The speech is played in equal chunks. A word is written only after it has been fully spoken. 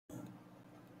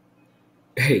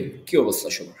হেই, কি অবস্থা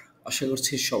সবার? আশা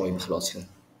করছি সবাই ভালো আছেন।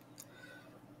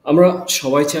 আমরা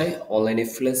সবাই চাই অনলাইনে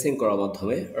ফ্রিল্যান্সিং করার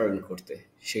মাধ্যমে আর্ন করতে।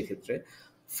 সেক্ষেত্রে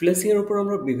ফ্রিল্যান্সিং এর উপর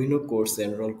আমরা বিভিন্ন কোর্স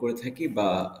এনরোল করে থাকি বা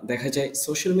দেখা যায়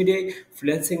সোশ্যাল মিডিয়ায়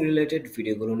ফ্রিল্যান্সিং রিলেটেড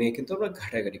ভিডিওগুলো নিয়ে কিন্তু আমরা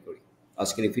ঘাটাঘাটি করি।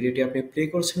 আজকের এই ভিডিওটি আপনি প্লে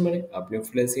করছেন মানে আপনিও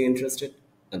freelancing interested,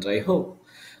 and I hope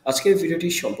আজকের ভিডিওটি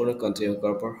সম্পূর্ণ কন্টিনিউ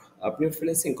করার পর আপনিও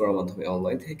ফ্রিল্যান্সিং করার মাধ্যমে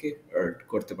অনলাইন থেকে আর্ন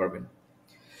করতে পারবেন।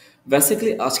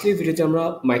 বেসিক্যালি আজকের এই ভিডিওতে আমরা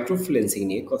মাইক্রো ফ্রিল্যান্সিং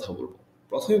নিয়ে কথা বলবো।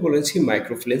 প্রথমে বলেছি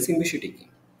মাইক্রো ফ্রিল্যান্সিং বিষয়টি কি।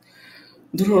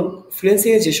 ধরুন ফ্রিল্যান্সিং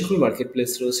এ যে সকল মার্কেট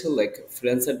প্লেস রয়েছে like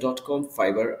freelancer.com,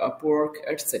 fibre, Upwork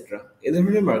etcetera, এ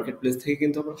ধরনের মার্কেট প্লেস থেকে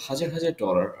কিন্তু আমরা হাজার হাজার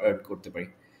ডলার আর্ন করতে পারি।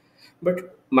 বাট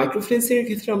মাইক্রো ফ্রিল্যান্সিং এর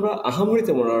ক্ষেত্রে আমরা আহামরি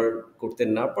তেমন আর্ন করতে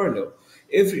না পারলেও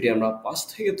এভরিডে আমরা $5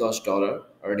 থেকে $10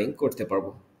 আর্নিং করতে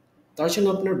পারবো। তার জন্য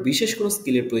আপনার বিশেষ কোনো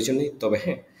স্কিলের প্রয়োজন নেই, তবে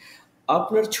হ্যাঁ,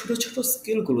 আপনার ছোট ছোট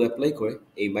স্কিলগুলো অ্যাপ্লাই করে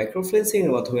এই মাইক্রো ফ্রিল্যান্সিং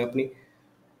এর মাধ্যমে আপনি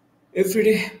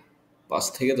এভরিডে $5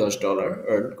 থেকে $10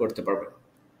 আর্ন করতে পারবেন।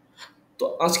 তো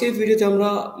আজকের ভিডিওতে আমরা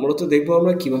মূলত দেখবো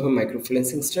আমরা কিভাবে মাইক্রো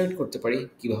ফ্রিল্যান্সিং স্টার্ট করতে পারি,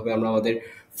 কিভাবে আমরা আমাদের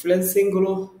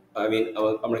ফ্রিল্যান্সিংগুলো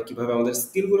আমরা কিভাবে আমাদের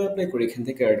স্কিলগুলো অ্যাপ্লাই করে এখান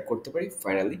থেকে আর্ন করতে পারি,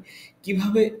 ফাইনালি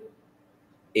কিভাবে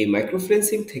এই মাইক্রো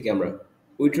ফ্রিল্যান্সিং থেকে আমরা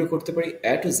উইথড্র করতে পারি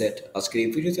এ টু জেড আজকের এই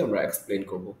ভিডিওতে আমরা এক্সপ্লেন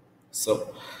করব। So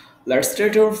let's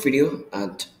start our video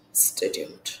and stay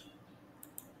tuned.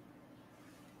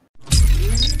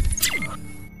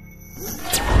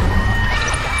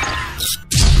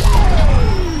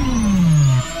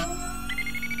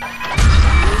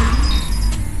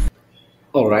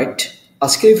 Alright,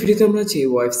 আজকের ভিডিওতে আমরা যে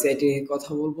ওয়েবসাইটে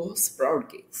কথা বলবো স্প্রাউট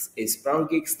গিগস। এই স্প্রাউট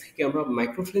গিগস থেকে আমরা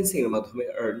মাইক্রো ফ্রিল্যান্সিং এর মাধ্যমে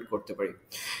আর্ন করতে পারি।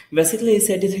 বেসিক্যালি এই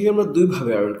সাইটে থেকে আমরা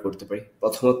দুইভাবে আর্ন করতে পারি।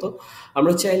 প্রথমত,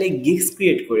 আমরা চাইলে গিগস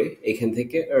ক্রিয়েট করে এখান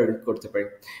থেকে আর্ন করতে পারি।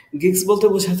 গিগস বলতে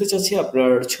বোঝাতে চাচ্ছি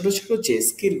আপনার ছোট ছোট যে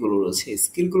স্কিলগুলো রয়েছে এই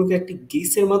স্কিলগুলোকে একটি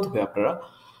গিগসের মাধ্যমে আপনারা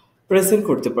প্রেজেন্ট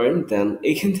করতে পারেন, দেন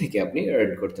এইখান থেকে আপনি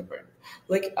আর্ন করতে পারেন।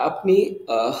 লাইক আপনি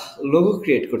লোগো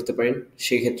ক্রিয়েট করতে পারেন,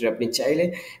 সেক্ষেত্রে আপনি চাইলে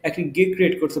একটি গিগ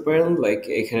ক্রিয়েট করতে পারেন। লাইক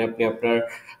এখানে আপনি আপনার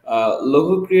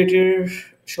লোগো ক্রিয়েটের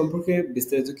সম্পর্কে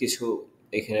বিস্তারিত কিছু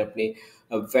এখানে আপনি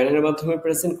ব্যানারের মাধ্যমে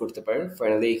প্রেজেন্ট করতে পারেন।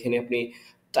 ফাইনালি এখানে আপনি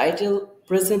টাইটেল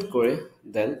প্রেজেন্ট করে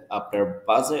দেন আপনার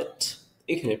বাজেট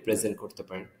এখানে প্রেজেন্ট করতে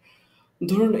পারেন।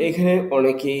 ধরুন এখানে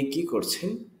অনেকেই কি করছেন,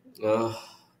 আহ,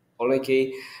 অনেকেই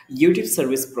ইউটিউব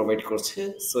সার্ভিস প্রোভাইড করছে।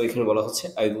 সো এখানে বলা হচ্ছে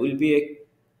I will B A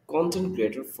content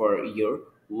creator for your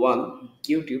one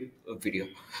YouTube video.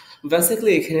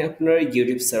 Basically এখানে আপনার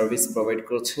ইউটিউব সার্ভিস প্রোভাইড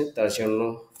করছে, তার জন্য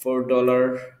 $4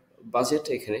 বাজেট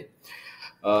এখানে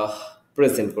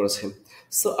প্রেজেন্ট করেছে।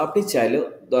 সো আপনি চাইলেও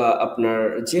আপনার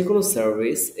যে কোনো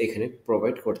সার্ভিস এখানে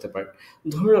প্রোভাইড করতে পারেন।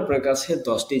 ধরুন আপনার কাছে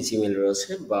 10টি জিমেল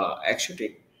রয়েছে বা 100টি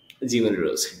জিমেল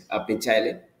রয়েছে, আপনি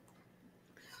চাইলে,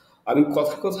 আমি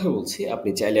কথার কথা বলছি, আপনি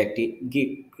চাইলে একটি গিগ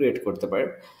ক্রিয়েট করতে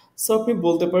পারেন। সো আপনি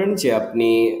বলতে পারেন যে আপনি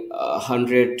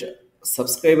 100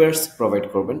 সাবস্ক্রাইবার্স প্রোভাইড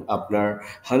করবেন। আপনার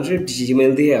 100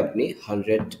 জিমেল দিয়ে আপনি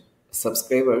 100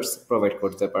 সাবস্ক্রাইবার্স প্রোভাইড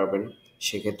করতে পারবেন।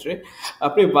 সেক্ষেত্রে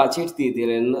আপনি বাজেট দিয়ে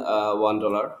দিলেন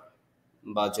 $1,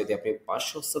 বা যদি আপনি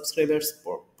 500 সাবস্ক্রাইবার্স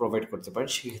প্রোভাইড করতে পারেন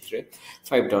সেক্ষেত্রে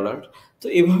 $5। তো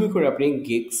এভাবে করে আপনি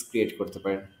গিগস ক্রিয়েট করতে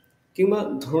পারেন। কিংবা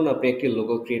ধরুন আপনি একটি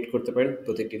লোগো ক্রিয়েট করতে পারেন,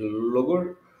 প্রতিটি লোগোর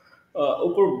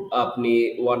উপর আপনি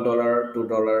 $1,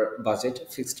 $2 বাজেট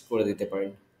ফিক্সড করে দিতে পারেন।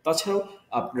 তাছাড়াও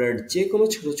আপনার যে কোনো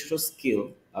ছোট ছোট স্কিল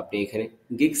আপনি এখানে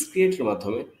গিগস ক্রিয়েটের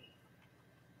মাধ্যমে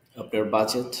আপনার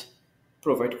বাজেট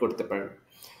প্রোভাইড করতে পারেন।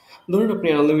 ধরুন আপনি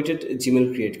আনলিমিটেড জিমেল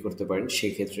ক্রিয়েট করতে পারেন,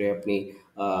 সেক্ষেত্রে আপনি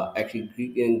একটি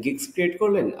গিগস ক্রিয়েট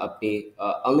করলেন, আপনি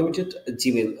আনলিমিটেড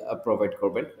জিমেল প্রোভাইড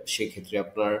করবেন। সেক্ষেত্রে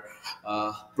আপনার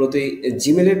প্রতি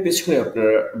জিমেলের পেছনে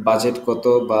আপনার বাজেট কত,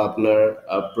 বা আপনার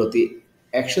প্রতি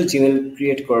 100 জিমেল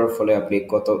ক্রিয়েট করার ফলে আপনি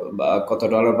কত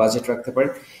ডলার বাজেট রাখতে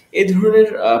পারেন। এই ধরনের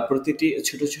প্রতিটি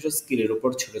ছোট ছোট স্কিলের উপর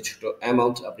ছোট ছোট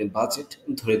অ্যামাউন্ট আপনি বাজেট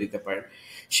ধরে দিতে পারেন।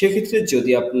 সেক্ষেত্রে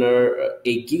যদি আপনার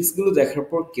এই গিগসগুলো দেখার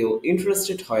পর কেউ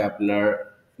ইন্টারেস্টেড হয় আপনার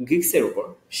গিগসের উপর,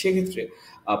 সেক্ষেত্রে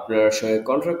আপনার সঙ্গে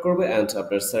কন্ট্রাক্ট করবে অ্যান্ড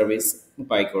আপনার সার্ভিস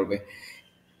বাই করবে।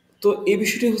 তো এই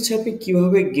বিষয়টি হচ্ছে আপনি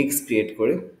কিভাবে গিগস ক্রিয়েট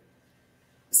করে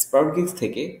স্পার্ক গিগস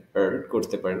থেকে আর্ন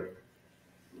করতে পারেন।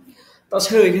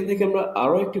 তাছাড়াও এখান থেকে আমরা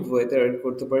আরও একটি ওয়েতে আর্ন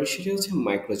করতে পারি, সেটা হচ্ছে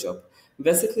মাইক্রো জব।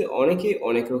 বেসিক্যালি অনেকেই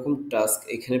অনেক রকম টাস্ক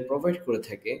এখানে প্রোভাইড করে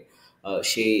থাকে।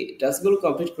 সেই টাস্কগুলো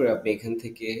কমপ্লিট করে আপনি এখান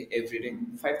থেকে এভরিডে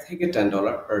 $5 থেকে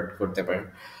 $10 আর্ন করতে পারেন।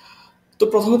 তো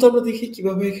প্রথমত আমরা দেখি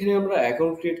কিভাবে এখানে আমরা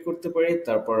অ্যাকাউন্ট ক্রিয়েট করতে পারি,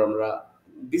 তারপর আমরা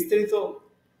বিস্তারিত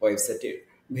ওয়েবসাইটের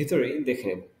ভিতরেই দেখে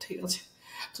নেব, ঠিক আছে?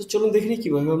 তো চলুন দেখে নিই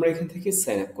কীভাবে আমরা এখান থেকে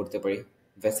সাইন আপ করতে পারি।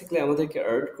 বেসিক্যালি আমাদেরকে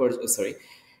সরি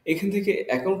এখান থেকে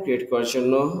অ্যাকাউন্ট ক্রিয়েট করার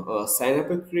জন্য সাইন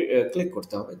আপে ক্লিক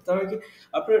করতে হবে। তার আগে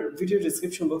আপনার ভিডিও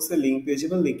ডিসক্রিপশন বক্সে লিঙ্ক পেয়ে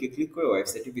যাবেন, লিঙ্কে ক্লিক করে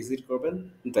ওয়েবসাইটে ভিজিট করবেন।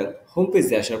 দেন হোম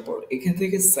পেজে আসার পর এখান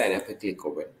থেকে সাইন আপে ক্লিক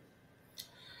করবেন।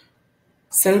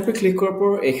 সাইন আপে ক্লিক করার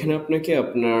পর এখানে আপনাকে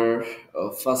আপনার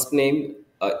first name,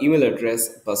 email address,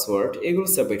 password এগুলো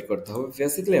সাবমিট করতে হবে।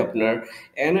 বেসিক্যালি আপনার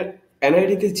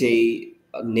এনআইডিতে যেই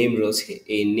নেম রয়েছে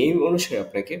এই নেম অনুসারে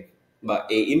আপনাকে বা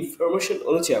এই ইনফরমেশন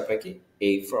অনুযায়ী আপনাকে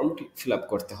এই ফর্মটি ফিল আপ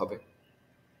করতে হবে।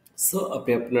 সো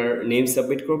আপনি আপনার নেম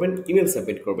সাবমিট করবেন, ইমেল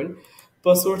সাবমিট করবেন,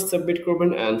 পাসওয়ার্ড সাবমিট করবেন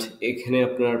অ্যান্ড এখানে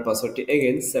আপনার পাসওয়ার্ডটি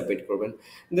এগেন সাবমিট করবেন।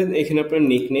 দেন এখানে আপনার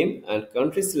nick name and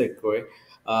country select করে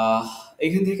আহ,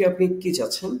 এখান থেকে আপনি কি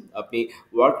চাচ্ছেন, আপনি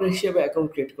ওয়ার্কার হিসেবে অ্যাকাউন্ট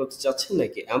ক্রিয়েট করতে চাচ্ছেন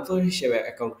নাকি এমপ্লয়ি হিসেবে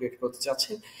অ্যাকাউন্ট ক্রিয়েট করতে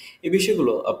চাচ্ছেন, এই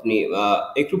বিষয়গুলো আপনি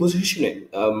একটু বুঝে শুনে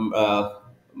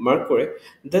মার্ক করে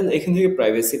দেন এখান থেকে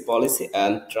privacy policy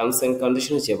and terms and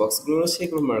কন্ডিশনের যে বক্সগুলো রয়েছে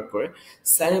এগুলো মার্ক করে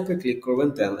সাইন আপে ক্লিক করবেন।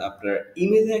 দেন আপনার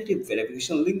ইমেলে একটি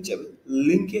ভেরিফিকেশন লিঙ্ক যাবে,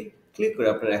 লিঙ্কে ক্লিক করে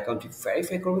আপনার অ্যাকাউন্টটি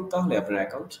ভেরিফাই করবেন, তাহলে আপনার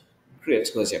অ্যাকাউন্ট ক্রিয়েট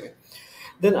হয়ে যাবে।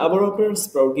 দেন আবারও আপনার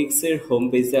স্প্রাউট গিগসের হোম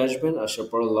পেজে আসবেন, আসার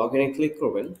পর লগ ইনে ক্লিক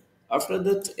করবেন। আফটার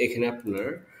দ্যাট এখানে আপনার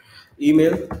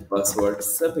ইমেল পাসওয়ার্ড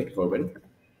সাবমিট করবেন,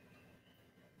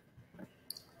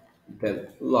 দেন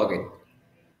লগ ইন।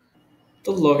 তো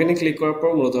লগ ইনে ক্লিক করার পর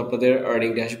মূলত আপনাদের আর্নিং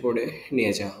ড্যাশবোর্ডে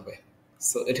নিয়ে যাওয়া হবে।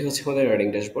 সো এটি হচ্ছে আমাদের আর্নিং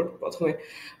ড্যাশবোর্ড। প্রথমে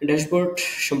ড্যাশবোর্ড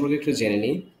সম্পর্কে একটু জেনে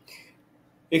নিই।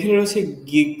 এখানে রয়েছে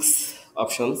গিগস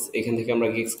অপশনস, এখান থেকে আমরা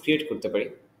গিগস ক্রিয়েট করতে পারি।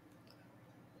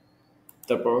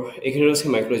 তারপর এখানে রয়েছে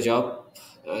মাইক্রো জব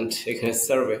অ্যান্ড এখানে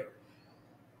সার্ভে।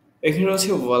 এখানে রয়েছে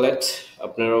ওয়ালেট,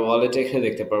 আপনারা ওয়ালেট এখানে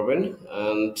দেখতে পারবেন।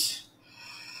 অ্যান্ড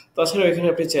তাছাড়াও এখানে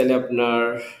আপনি চাইলে আপনার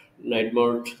নাইট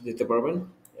মোড দিতে পারবেন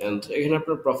অ্যান্ড এখানে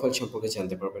আপনার প্রোফাইল সম্পর্কে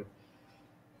জানতে পারবেন।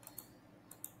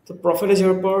 তো প্রোফাইলে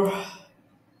যাওয়ার পর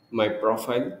মাই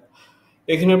প্রোফাইল,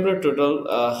 এখানে আপনার টোটাল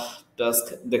টাস্ক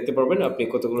দেখতে পারবেন, আপনি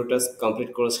কতগুলো টাস্ক কমপ্লিট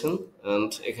করেছেন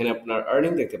অ্যান্ড এখানে আপনার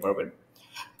আর্নিং দেখতে পারবেন।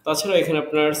 তাছাড়া এখানে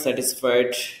আপনার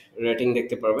স্যাটিসফাইড রেটিং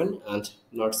দেখতে পারবেন অ্যান্ড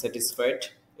নট স্যাটিসফাইড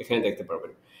এখানে দেখতে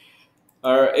পারবেন।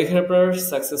 আর এখানে আপনার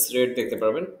সাকসেস রেট দেখতে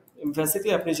পারবেন।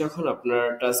 বেসিক্যালি আপনি যখন আপনার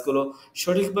টাস্কগুলো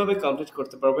সঠিকভাবে কমপ্লিট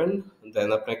করতে পারবেন দেন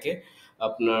আপনাকে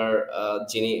আপনার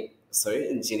যিনি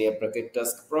যিনি আপনাকে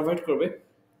টাস্ক প্রোভাইড করবে,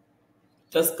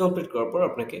 টাস্ক কমপ্লিট করার পর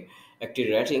আপনাকে একটি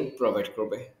রেটিং প্রোভাইড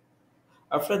করবে।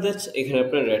 আফটার দ্যাট এখানে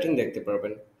আপনার রেটিং দেখতে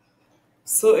পারবেন।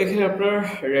 সো এখানে আপনার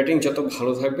রেটিং যত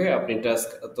ভালো থাকবে আপনি টাস্ক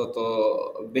তত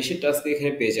বেশি টাস্ক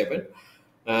এখানে পেয়ে যাবেন।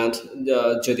 অ্যান্ড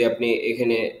যদি আপনি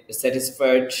এখানে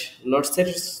স্যাটিসফাইড, নট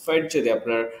স্যাটিসফাইড যদি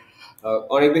আপনার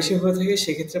অনেক বেশি হয়ে থাকে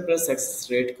সেক্ষেত্রে আপনার সাকসেস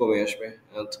রেট কমে আসবে।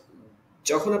 অ্যান্ড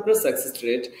যখন আপনার সাকসেস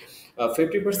রেট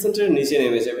 50%-এর নিচে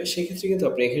নেমে যাবে সেক্ষেত্রে কিন্তু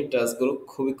আপনি এখানে টাস্কগুলো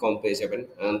খুবই কম পেয়ে যাবেন।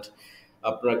 অ্যান্ড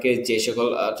আপনাকে যে সকল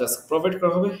টাস্ক প্রোভাইড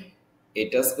করা হবে এই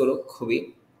টাস্কগুলো খুবই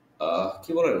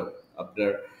কি বলে না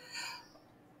আপনার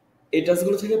এই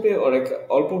টাস্কগুলো থেকে আপনি অনেক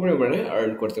অল্প পরিমাণে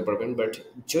আর্ন করতে পারবেন। বাট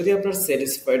যদি আপনার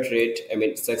স্যাটিসফাইড রেট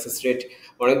সাকসেস রেট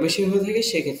অনেক বেশি হয়ে থাকে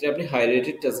সেক্ষেত্রে আপনি হাই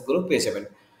রেটেড টাস্কগুলো পেয়ে যাবেন।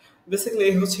 বেসিক্যালি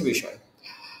এই হচ্ছে বিষয়।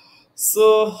 সো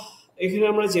এখানে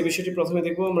আমরা যে বিষয়টি প্রথমে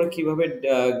দেখবো আমরা কিভাবে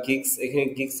গিগস, এখানে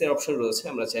গিগসের অপশন রয়েছে,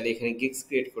 আমরা চাইলে এখানে গিগস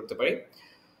ক্রিয়েট করতে পারি।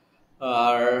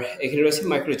 আর এখানে রয়েছে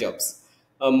micro jobs.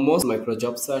 Most micro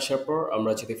jobs আসার পর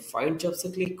আমরা যদি ফাইন্ড জবসে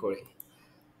ক্লিক করি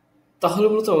তাহলে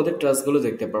মূলত আমাদের টাস্কগুলো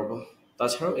দেখতে পারবো।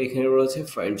 তাছাড়াও এখানে রয়েছে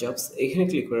ফাইন্ড জবস, এখানে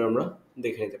ক্লিক করে আমরা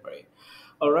দেখে নিতে পারি।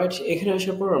 অলরাইট, এখানে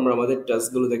আসার পর আমরা আমাদের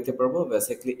টাস্কগুলো দেখতে পারবো।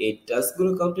 বেসিক্যালি এই টাস্কগুলো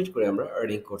কমপ্লিট করে আমরা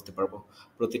আর্নিং করতে পারবো।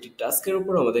 প্রতিটি টাস্কের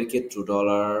উপর আমাদেরকে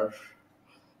 $2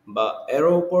 বা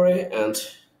এরো উপরে অ্যান্ড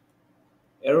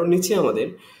এরোর নিচে আমাদের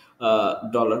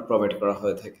ডলার প্রোভাইড করা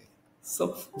হয়ে থাকে। সো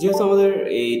যেহেতু আমাদের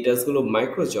এই টাস্কগুলো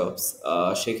মাইক্রো জবস,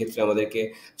 সেক্ষেত্রে আমাদেরকে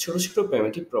ছোট ছোট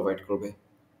পেমেন্টই প্রোভাইড করবে।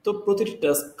 তো প্রতিটি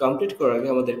টাস্ক কমপ্লিট করার আগে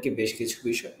আমাদেরকে বেশ কিছু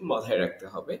বিষয় মাথায় রাখতে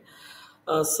হবে।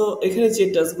 সো এখানে যে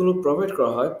টাস্কগুলো প্রোভাইড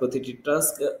করা হয় প্রতিটি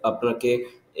টাস্ক আপনাকে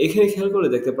এখানে খেয়াল করে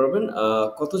দেখতে পারবেন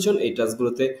কতজন এই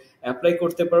টাস্কগুলোতে অ্যাপ্লাই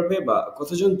করতে পারবে বা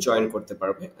কতজন জয়েন করতে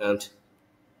পারবে। অ্যান্ড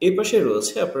এই পাশে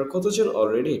রয়েছে আপনার কতজন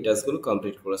অলরেডি এই টাস্কগুলো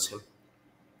কমপ্লিট করেছেন।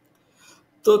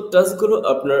 তো টাস্কগুলো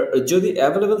আপনার যদি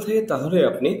অ্যাভেলেবেল থাকে তাহলে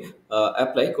আপনি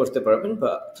অ্যাপ্লাই করতে পারবেন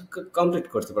বা কমপ্লিট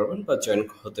করতে পারবেন বা জয়েন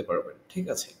হতে পারবেন। ঠিক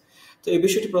আছে, তো এই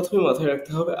বিষয়টি প্রথমে মাথায়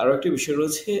রাখতে হবে। আরও একটি বিষয়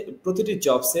রয়েছে, প্রতিটি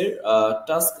জবসের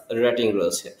টাস্ক রেটিং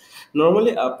রয়েছে।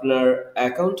 নর্মালি আপনার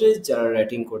অ্যাকাউন্টে যারা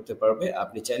রেটিং করতে পারবে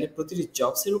আপনি চাইলে প্রতিটি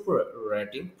জবসের উপর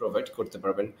রেটিং প্রোভাইড করতে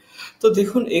পারবেন। তো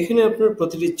দেখুন এখানে আপনার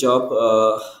প্রতিটি জব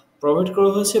প্রোভাইড করা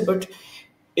হয়েছে, বাট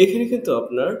এখানে কিন্তু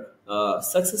আপনার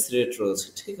সাকসেস রেট রয়েছে।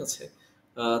 ঠিক আছে,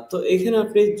 তো এখানে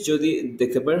আপনি যদি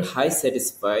দেখতে পারেন হাই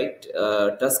স্যাটিসফাইড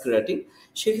টাস্ক রেটিং,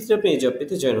 সেক্ষেত্রে আপনি এই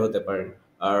জবটিতে জয়েন হতে পারেন।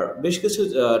 আর বেশ কিছু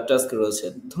টাস্ক রয়েছে,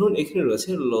 ধরুন এখানে রয়েছে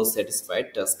লো স্যাটিসফাইড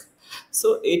টাস্ক। সো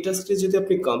এই টাস্কটি যদি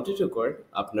আপনি কমপ্লিটও করেন,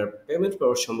 আপনার পেমেন্ট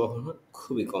পাওয়ার সম্ভাবনা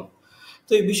খুবই কম।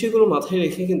 তো এই বিষয়গুলো মাথায়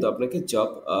রেখে কিন্তু আপনাকে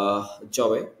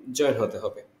জবে জয়েন হতে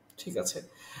হবে। ঠিক আছে?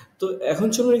 তো এখন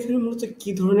চলুন এখানে মূলত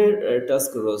কি ধরনের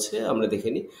টাস্ক রয়েছে আমরা দেখে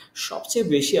নিই। সবচেয়ে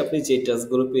বেশি আপনি যে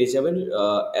টাস্কগুলো পেয়ে যাবেন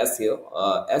এসইও,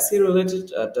 এসইও রিলেটেড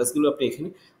টাস্কগুলো আপনি এখানে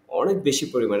অনেক বেশি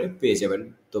পরিমাণে পেয়ে যাবেন।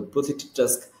 তো প্রতিটি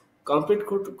টাস্ক কমপ্লিট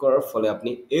করার ফলে আপনি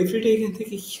এভরিডে এখান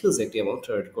থেকে হিউজ একটি অ্যামাউন্ট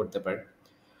আর্ন করতে পারেন।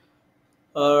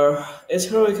 আর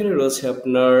এছাড়াও এখানে রয়েছে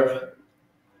আপনার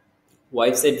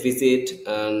ওয়েবসাইট ভিজিট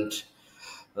অ্যান্ড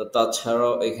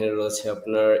তাছাড়াও এখানে রয়েছে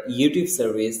আপনার YouTube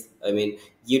service, I mean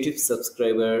YouTube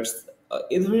subscribers.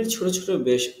 এ ধরনের ছোট ছোট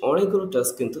বেশ অনেকগুলো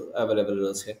টাস্ক কিন্তু অ্যাভেলেবেল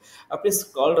রয়েছে। আপনি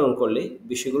স্ক্রল ডাউন করলেই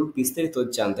বিষয়গুলো বিস্তারিত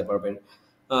জানতে পারবেন।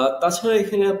 তাছাড়া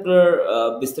এখানে আপনার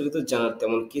বিস্তারিত জানার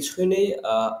তেমন কিছুই নেই।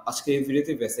 আজকের এই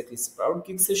ভিডিওতে বেসিক্যালি স্প্রাউট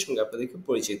গিগসের সঙ্গে আপনাদেরকে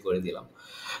পরিচয় করে দিলাম।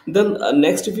 দেন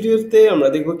নেক্সট ভিডিওতে আমরা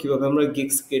দেখব কিভাবে আমরা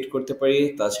গিগস ক্রিয়েট করতে পারি।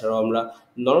 তাছাড়াও আমরা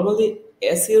নর্মালি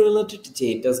এসইও রিলেটেড যে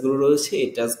টাস্কগুলো রয়েছে এই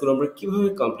টাস্কগুলো আমরা কিভাবে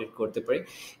কমপ্লিট করতে পারি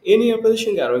এ নিয়ে আপনাদের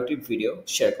সঙ্গে আরো একটি ভিডিও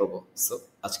শেয়ার করব। সো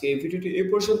আজকে এই ভিডিওটি এই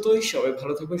পর্যন্তই। সবাই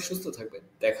ভালো থাকবেন, সুস্থ থাকবেন।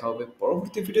 দেখা হবে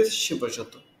পরবর্তী ভিডিওতে। সে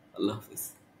পর্যন্ত আল্লাহ হাফিজ।